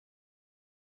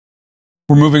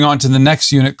we're moving on to the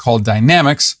next unit called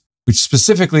dynamics, which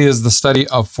specifically is the study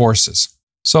of forces.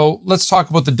 So let's talk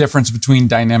about the difference between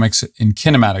dynamics and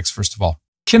kinematics, first of all.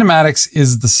 Kinematics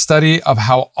is the study of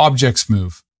how objects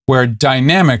move, where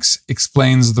dynamics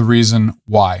explains the reason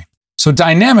why. So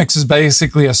dynamics is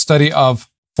basically a study of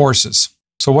forces.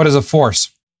 So what is a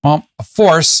force? Well, a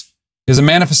force is a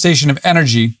manifestation of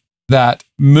energy that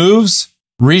moves,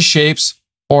 reshapes,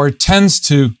 or tends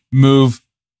to move,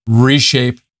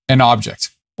 reshape an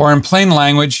object. Or in plain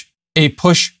language, a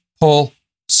push, pull,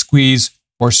 squeeze,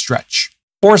 or stretch.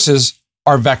 Forces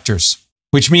are vectors,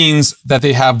 which means that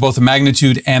they have both a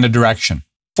magnitude and a direction.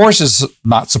 Forces,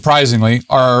 not surprisingly,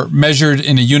 are measured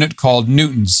in a unit called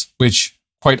newtons, which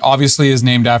quite obviously is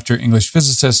named after English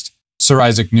physicist Sir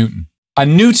Isaac Newton. A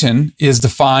newton is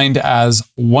defined as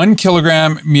 1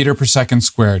 kilogram meter per second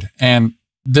squared, and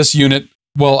this unit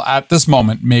will at this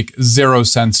moment make 0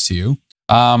 sense to you.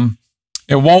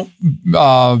 It won't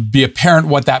be apparent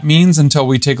what that means until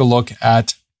we take a look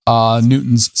at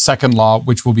Newton's second law,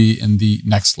 which will be in the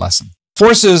next lesson.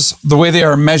 Forces, the way they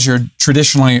are measured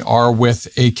traditionally, are with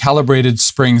a calibrated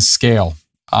spring scale,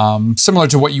 similar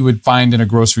to what you would find in a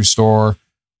grocery store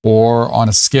or on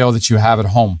a scale that you have at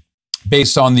home,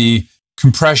 based on the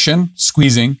compression,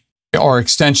 squeezing, or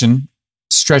extension,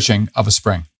 stretching of a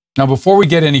spring. Now, before we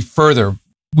get any further,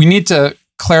 we need to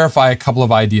clarify a couple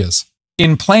of ideas.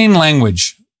 In plain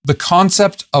language, the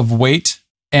concept of weight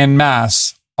and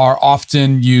mass are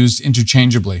often used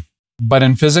interchangeably, but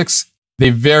in physics, they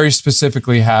very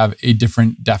specifically have a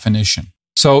different definition.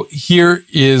 So here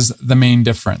is the main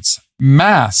difference.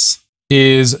 Mass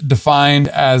is defined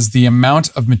as the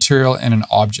amount of material in an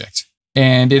object,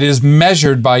 and it is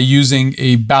measured by using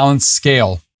a balance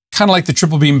scale, kind of like the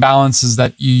triple beam balances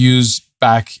that you use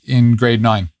back in grade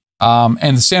 9.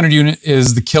 And the standard unit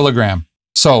is the kilogram.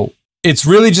 So it's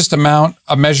really just a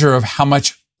measure of how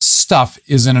much stuff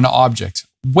is in an object.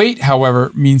 Weight, however,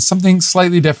 means something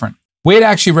slightly different. Weight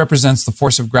actually represents the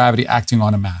force of gravity acting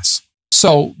on a mass.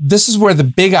 So this is where the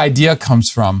big idea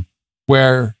comes from,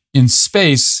 where in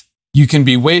space, you can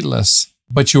be weightless,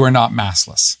 but you are not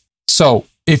massless. So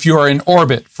if you are in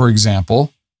orbit, for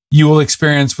example, you will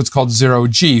experience what's called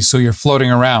 0G. So you're floating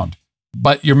around,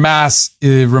 but your mass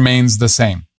remains the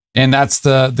same. And that's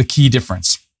the key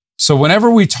difference. So whenever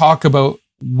we talk about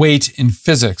weight in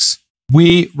physics,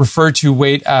 we refer to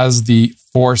weight as the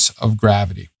force of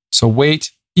gravity. So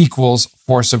weight equals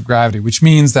force of gravity, which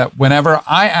means that whenever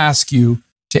I ask you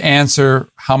to answer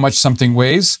how much something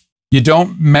weighs, you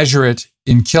don't measure it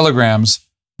in kilograms,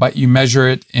 but you measure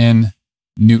it in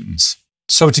newtons.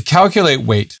 So to calculate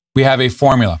weight, we have a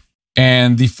formula,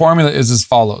 and the formula is as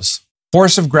follows.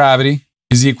 Force of gravity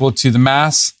is equal to the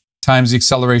mass times the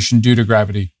acceleration due to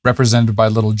gravity, represented by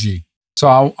little g. So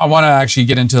I want to actually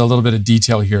get into a little bit of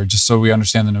detail here, just so we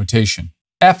understand the notation.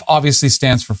 F obviously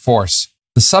stands for force.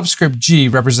 The subscript g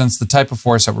represents the type of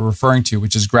force that we're referring to,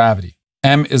 which is gravity.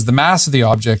 M is the mass of the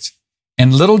object,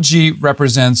 and little g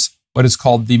represents what is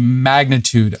called the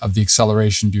magnitude of the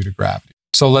acceleration due to gravity.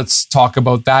 So let's talk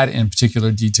about that in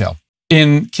particular detail.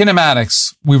 In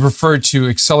kinematics, we refer to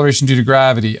acceleration due to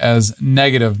gravity as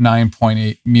negative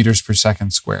 9.8 meters per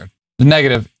second squared. The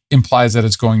negative implies that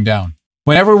it's going down.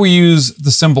 Whenever we use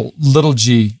the symbol little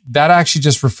g, that actually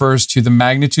just refers to the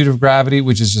magnitude of gravity,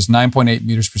 which is just 9.8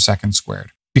 meters per second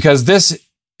squared. Because this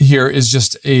here is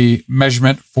just a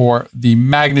measurement for the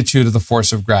magnitude of the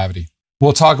force of gravity.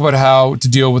 We'll talk about how to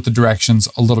deal with the directions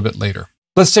a little bit later.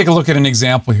 Let's take a look at an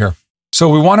example here. So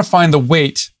we want to find the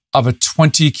weight of a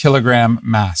 20 kilogram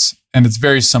mass, and it's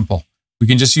very simple. We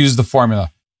can just use the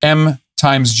formula, m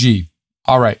times g.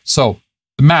 All right, so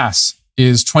the mass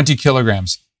is 20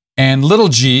 kilograms, and little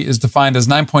g is defined as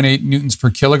 9.8 newtons per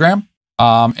kilogram,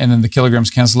 and then the kilograms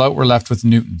cancel out, we're left with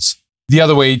newtons. The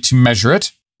other way to measure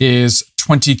it is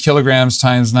 20 kilograms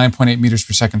times 9.8 meters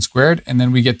per second squared, and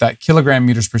then we get that kilogram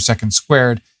meters per second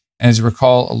squared. And as you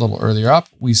recall a little earlier up,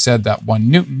 we said that 1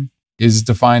 newton is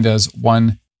defined as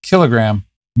 1 kilogram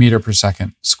meter per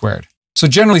second squared. So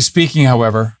generally speaking,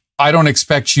 however, I don't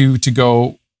expect you to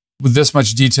go with this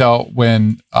much detail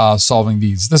when solving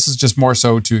these. This is just more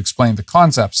so to explain the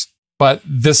concepts, but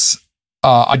this,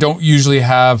 I don't usually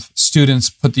have students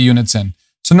put the units in.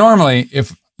 So normally,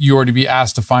 if you were to be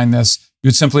asked to find this, you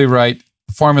would simply write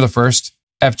the formula first,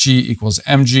 Fg equals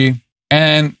mg,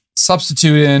 and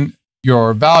substitute in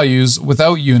your values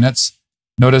without units.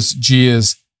 Notice g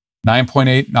is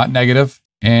 9.8, not negative,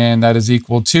 and that is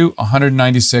equal to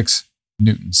 196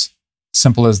 newtons.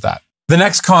 Simple as that. The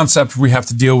next concept we have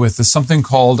to deal with is something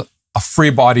called a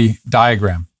free body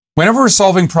diagram. Whenever we're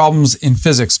solving problems in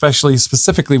physics,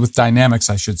 specifically with dynamics,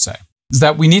 I should say, is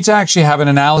that we need to actually have an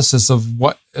analysis of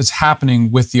what is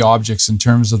happening with the objects in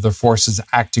terms of the forces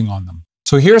acting on them.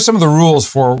 So here are some of the rules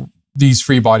for these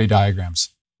free body diagrams.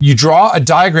 You draw a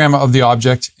diagram of the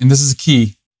object, and this is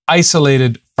key,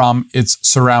 isolated from its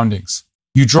surroundings.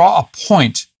 You draw a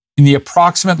point in the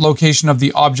approximate location of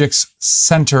the object's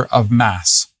center of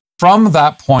mass. From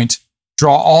that point,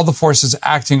 draw all the forces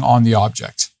acting on the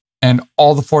object and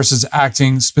all the forces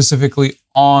acting specifically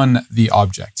on the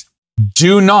object.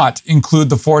 Do not include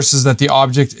the forces that the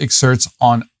object exerts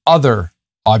on other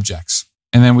objects.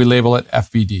 And then we label it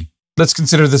FBD. Let's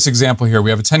consider this example here. We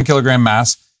have a 10 kilogram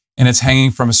mass and it's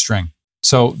hanging from a string.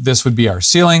 So this would be our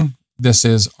ceiling. This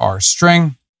is our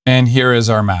string. And here is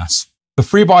our mass. The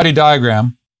free body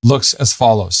diagram looks as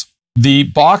follows. The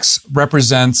box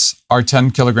represents our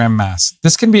 10 kilogram mass.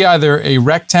 This can be either a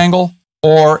rectangle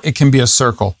or it can be a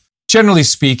circle. Generally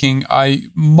speaking,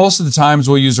 most of the times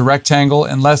will use a rectangle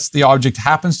unless the object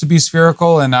happens to be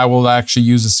spherical, and I will actually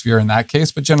use a sphere in that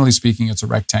case, but generally speaking, it's a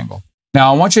rectangle.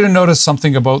 Now, I want you to notice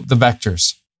something about the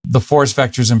vectors, the force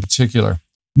vectors in particular.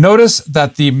 Notice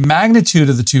that the magnitude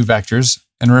of the two vectors,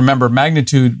 and remember,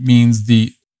 magnitude means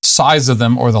the size of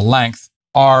them or the length,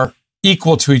 are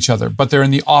equal to each other, but they're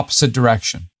in the opposite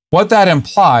direction. What that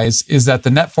implies is that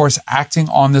the net force acting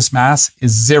on this mass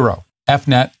is zero. F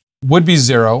net would be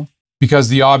zero because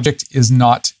the object is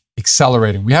not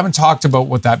accelerating. We haven't talked about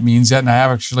what that means yet, and I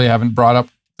haven't brought up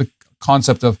the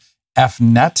concept of F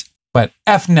net, but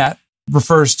F net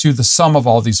refers to the sum of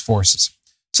all these forces.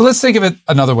 So let's think of it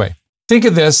another way. Think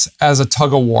of this as a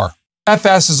tug of war.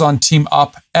 Fs is on team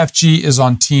up, Fg is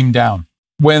on team down.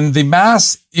 When the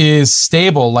mass is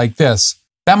stable like this,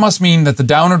 that must mean that the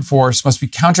downward force must be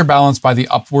counterbalanced by the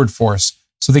upward force,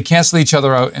 so they cancel each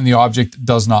other out and the object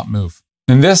does not move.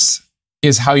 And this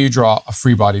is how you draw a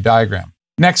free body diagram.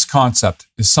 Next concept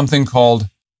is something called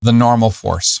the normal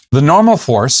force. The normal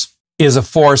force is a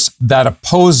force that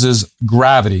opposes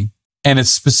gravity, and it's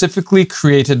specifically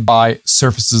created by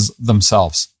surfaces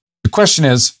themselves. The question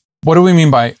is, what do we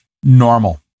mean by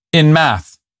normal? In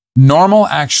math, normal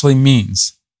actually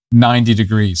means 90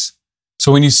 degrees.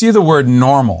 So when you see the word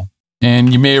normal,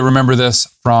 and you may remember this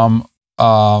from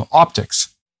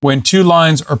optics, when two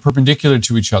lines are perpendicular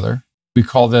to each other, we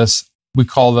call this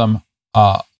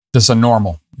a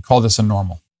normal. We call this a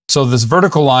normal. So this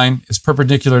vertical line is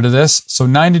perpendicular to this, so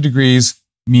 90 degrees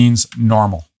means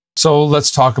normal. So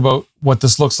let's talk about what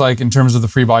this looks like in terms of the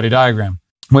free body diagram.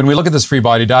 When we look at this free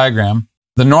body diagram,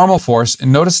 the normal force,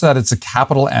 and notice that it's a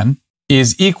capital N,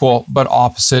 is equal but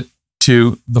opposite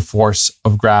to the force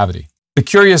of gravity. The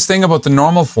curious thing about the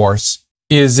normal force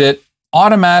is it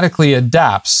automatically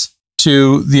adapts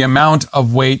to the amount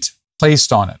of weight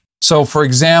placed on it. So for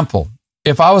example,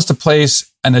 if I was to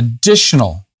place an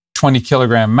additional 20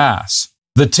 kilogram mass,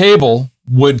 the table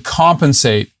would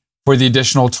compensate for the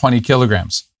additional 20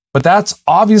 kilograms. But that's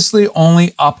obviously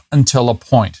only up until a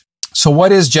point. So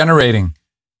what is generating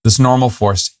this normal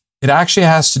force? It actually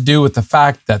has to do with the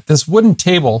fact that this wooden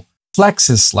table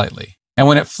flexes slightly. And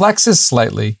when it flexes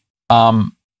slightly,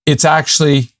 it's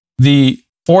actually the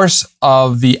force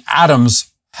of the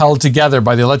atoms held together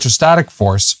by the electrostatic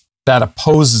force that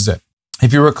opposes it.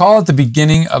 If you recall at the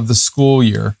beginning of the school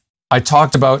year, I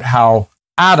talked about how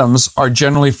atoms are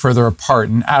generally further apart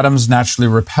and atoms naturally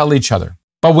repel each other.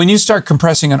 But when you start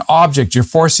compressing an object, you're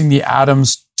forcing the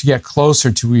atoms to get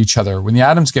closer to each other. When the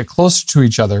atoms get closer to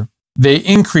each other, they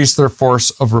increase their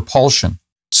force of repulsion.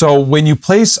 So when you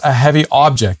place a heavy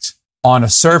object on a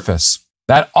surface,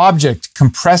 that object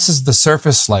compresses the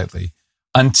surface slightly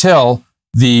until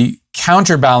the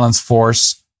counterbalance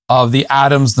force of the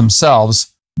atoms themselves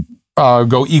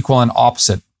go equal and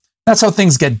opposite. That's how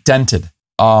things get dented.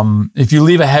 If you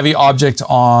leave a heavy object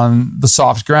on the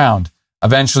soft ground,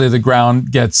 eventually the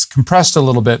ground gets compressed a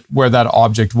little bit where that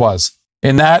object was.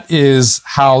 And that is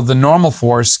how the normal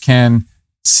force can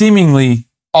seemingly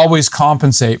always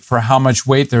compensate for how much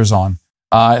weight there's on.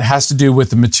 It has to do with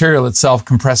the material itself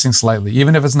compressing slightly,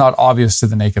 even if it's not obvious to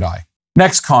the naked eye.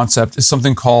 Next concept is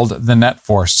something called the net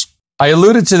force. I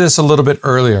alluded to this a little bit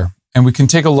earlier, and we can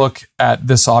take a look at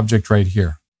this object right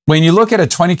here. When you look at a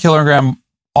 20 kilogram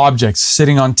object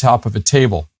sitting on top of a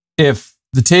table, if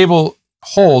the table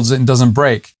holds and doesn't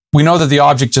break, we know that the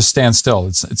object just stands still.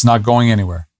 It's not going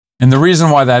anywhere. And the reason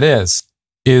why that is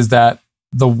that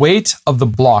the weight of the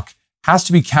block has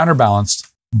to be counterbalanced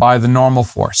by the normal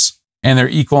force, and they're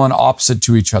equal and opposite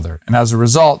to each other. And as a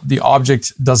result, the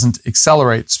object doesn't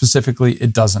accelerate. Specifically,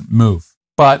 it doesn't move.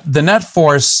 But the net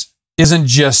force isn't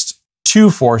just two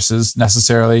forces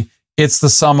necessarily. It's the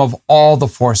sum of all the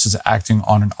forces acting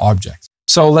on an object.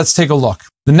 So let's take a look.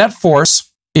 The net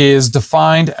force is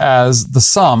defined as the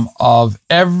sum of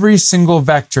every single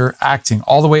vector acting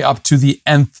all the way up to the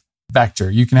nth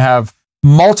vector. You can have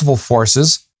multiple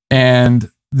forces, and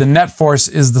the net force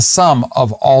is the sum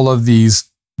of all of these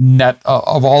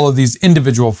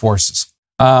individual forces.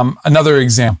 Another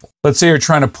example, let's say you're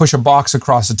trying to push a box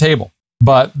across a table,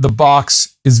 but the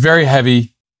box is very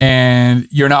heavy and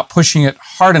you're not pushing it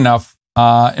hard enough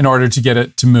in order to get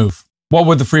it to move. What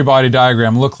would the free body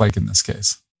diagram look like in this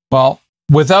case? Well,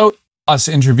 without us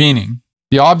intervening,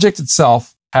 the object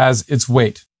itself has its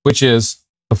weight, which is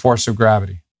the force of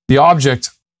gravity. The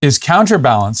object is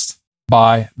counterbalanced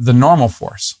by the normal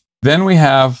force. Then we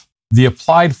have the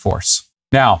applied force.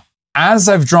 Now, as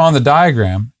I've drawn the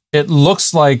diagram, it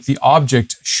looks like the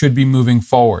object should be moving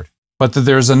forward, but that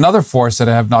there's another force that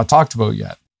I have not talked about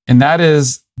yet, and that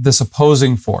is this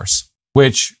opposing force,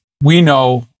 which we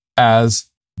know as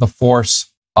the force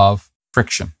of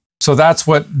friction. So that's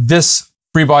what this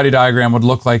free body diagram would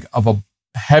look like, of a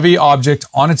heavy object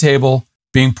on a table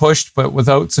being pushed, but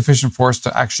without sufficient force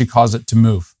to actually cause it to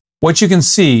move. What you can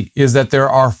see is that there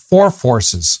are four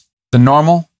forces: the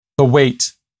normal, the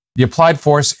weight, the applied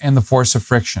force, and the force of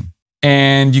friction.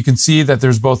 And you can see that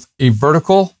there's both a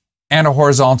vertical and a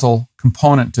horizontal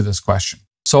component to this question.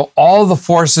 So all the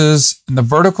forces in the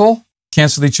vertical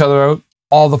cancel each other out.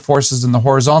 All the forces in the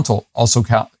horizontal also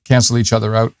cancel each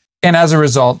other out. And as a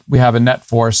result, we have a net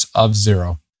force of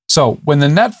 0. So when the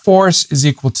net force is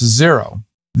equal to 0,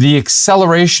 the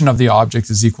acceleration of the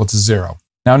object is equal to 0.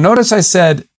 Now notice I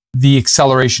said the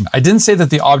acceleration. I didn't say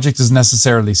that the object is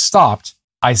necessarily stopped.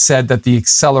 I said that the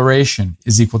acceleration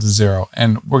is equal to 0.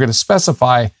 And we're going to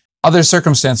specify other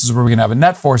circumstances where we can have a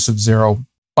net force of 0,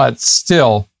 but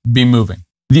still be moving.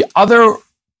 The other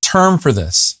term for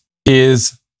this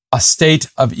is a state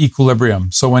of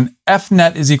equilibrium. So when F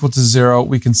net is equal to 0,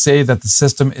 we can say that the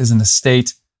system is in a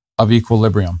state of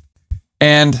equilibrium.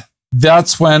 And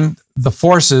that's when the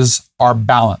forces are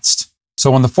balanced.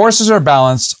 So when the forces are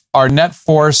balanced, our net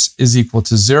force is equal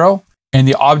to 0, and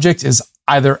the object is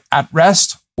either at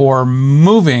rest or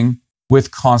moving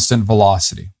with constant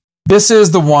velocity. This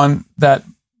is the one that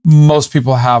most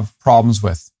people have problems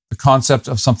with, the concept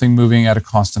of something moving at a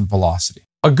constant velocity.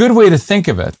 A good way to think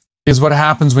of it is what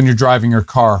happens when you're driving your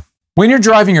car. When you're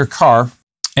driving your car,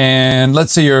 and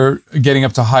let's say you're getting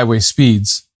up to highway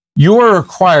speeds, you are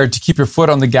required to keep your foot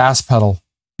on the gas pedal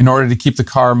in order to keep the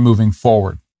car moving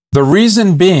forward. The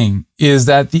reason being is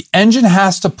that the engine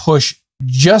has to push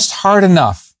just hard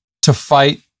enough to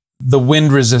fight the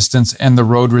wind resistance and the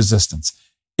road resistance.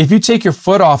 If you take your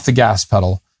foot off the gas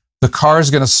pedal, the car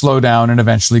is going to slow down and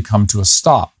eventually come to a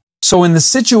stop. So in the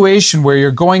situation where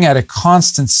you're going at a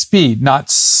constant speed, not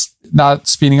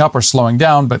speeding up or slowing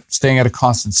down, but staying at a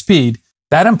constant speed,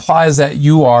 that implies that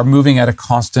you are moving at a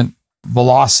constant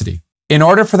velocity. In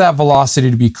order for that velocity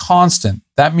to be constant,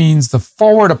 that means the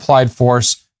forward applied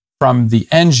force from the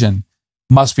engine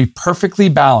must be perfectly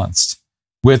balanced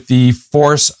with the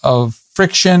force of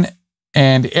friction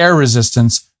and air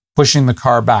resistance pushing the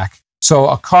car back. So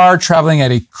a car traveling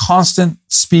at a constant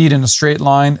speed in a straight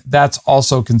line, that's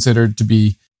also considered to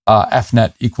be F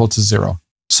net equal to 0.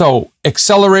 So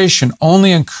acceleration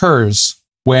only occurs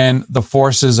when the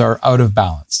forces are out of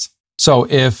balance. So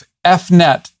if F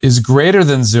net is greater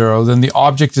than 0, then the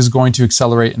object is going to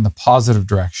accelerate in the positive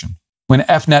direction. When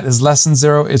F net is less than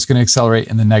 0, it's going to accelerate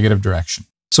in the negative direction.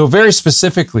 So very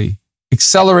specifically,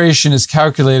 acceleration is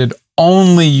calculated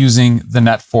only using the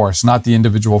net force, not the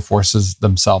individual forces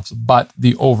themselves, but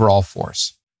the overall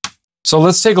force. So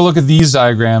let's take a look at these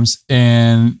diagrams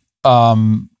and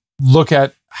look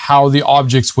at how the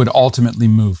objects would ultimately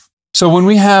move. So when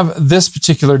we have this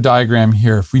particular diagram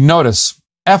here, if we notice,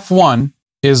 F1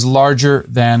 is larger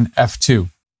than F2.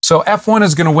 So F1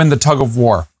 is going to win the tug of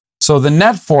war. So the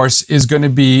net force is going to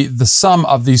be the sum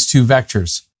of these two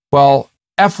vectors. Well,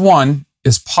 F1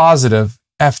 is positive,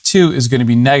 F2 is going to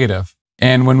be negative.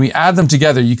 And when we add them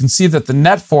together, you can see that the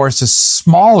net force is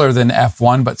smaller than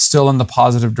F1, but still in the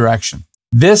positive direction.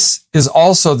 This is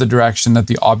also the direction that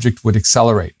the object would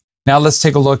accelerate. Now let's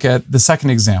take a look at the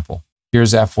second example.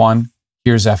 Here's F1,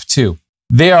 here's F2.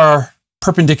 They are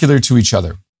perpendicular to each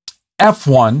other.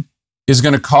 F1 is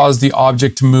going to cause the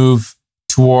object to move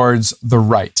towards the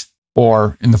right,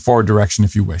 or in the forward direction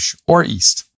if you wish, or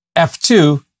east.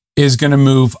 F2 is going to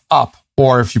move up,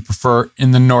 or if you prefer,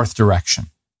 in the north direction,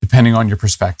 depending on your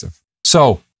perspective.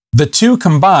 So the two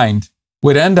combined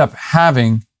would end up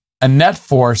having a net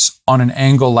force on an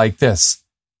angle like this.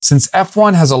 Since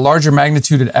F1 has a larger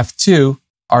magnitude at F2,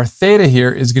 our theta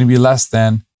here is going to be less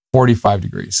than 45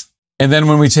 degrees. And then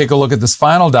when we take a look at this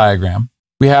final diagram,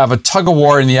 we have a tug of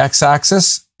war in the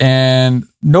x-axis and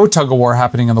no tug of war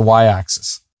happening on the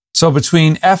y-axis. So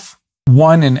between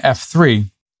F1 and F3,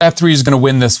 F3 is going to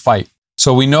win this fight.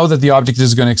 So we know that the object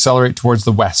is going to accelerate towards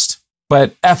the west.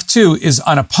 But F2 is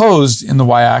unopposed in the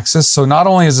y-axis. So not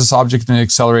only is this object going to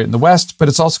accelerate in the west, but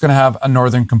it's also going to have a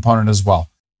northern component as well.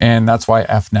 And that's why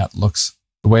FNet looks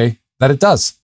the way that it does.